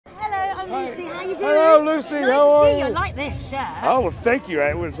Lucy. How you doing? Hello, Lucy. Nice How are to see you? you. I like this shirt. Oh, well, thank you.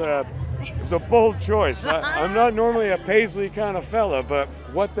 It was a bold choice. I'm not normally a paisley kind of fella, but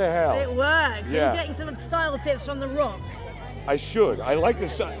what the hell? It works. Yeah. Are you getting some style tips from The Rock? I should. I like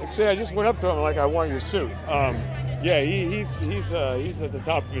this. See, I just went up to him like, I want your suit. Yeah, he's at the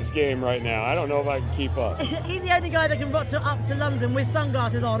top of his game right now. I don't know if I can keep up. He's the only guy that can rock up to London with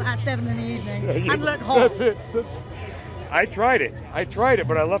sunglasses on at 7 in the evening and look hot. That's it. I tried it,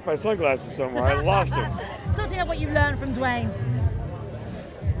 but I left my sunglasses somewhere. I lost them. Talk to me about what you've learned from Dwayne.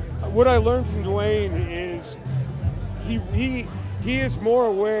 What I learned from Dwayne is he is more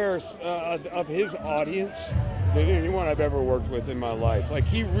aware of his audience than anyone I've ever worked with in my life. Like,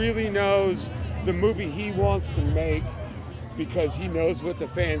 he really knows the movie he wants to make because he knows what the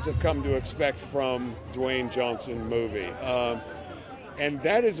fans have come to expect from Dwayne Johnson movie. And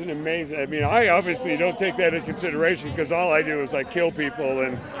that is an amazing, I mean, I obviously don't take that into consideration because all I do is I kill people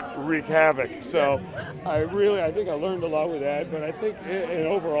and wreak havoc. So I think I learned a lot with that, but I think an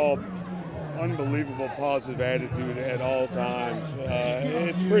overall unbelievable positive attitude at all times.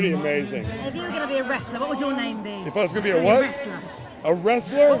 It's pretty amazing. If you were going to be a wrestler, what would your name be? If I was going to be a what? Wrestler. A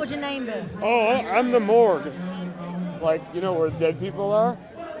wrestler? What would your name be? Oh, I'm the morgue. Like, you know where dead people are?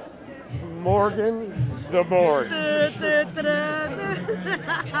 Morgan the morgue.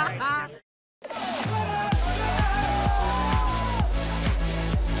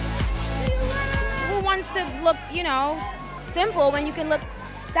 Who wants to look, you know, simple when you can look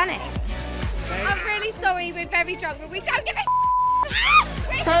stunning? I'm really sorry, we're very drunk, but we don't give a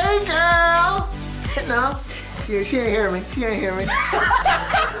Hey, girl! No, she ain't hear me. She ain't hear me.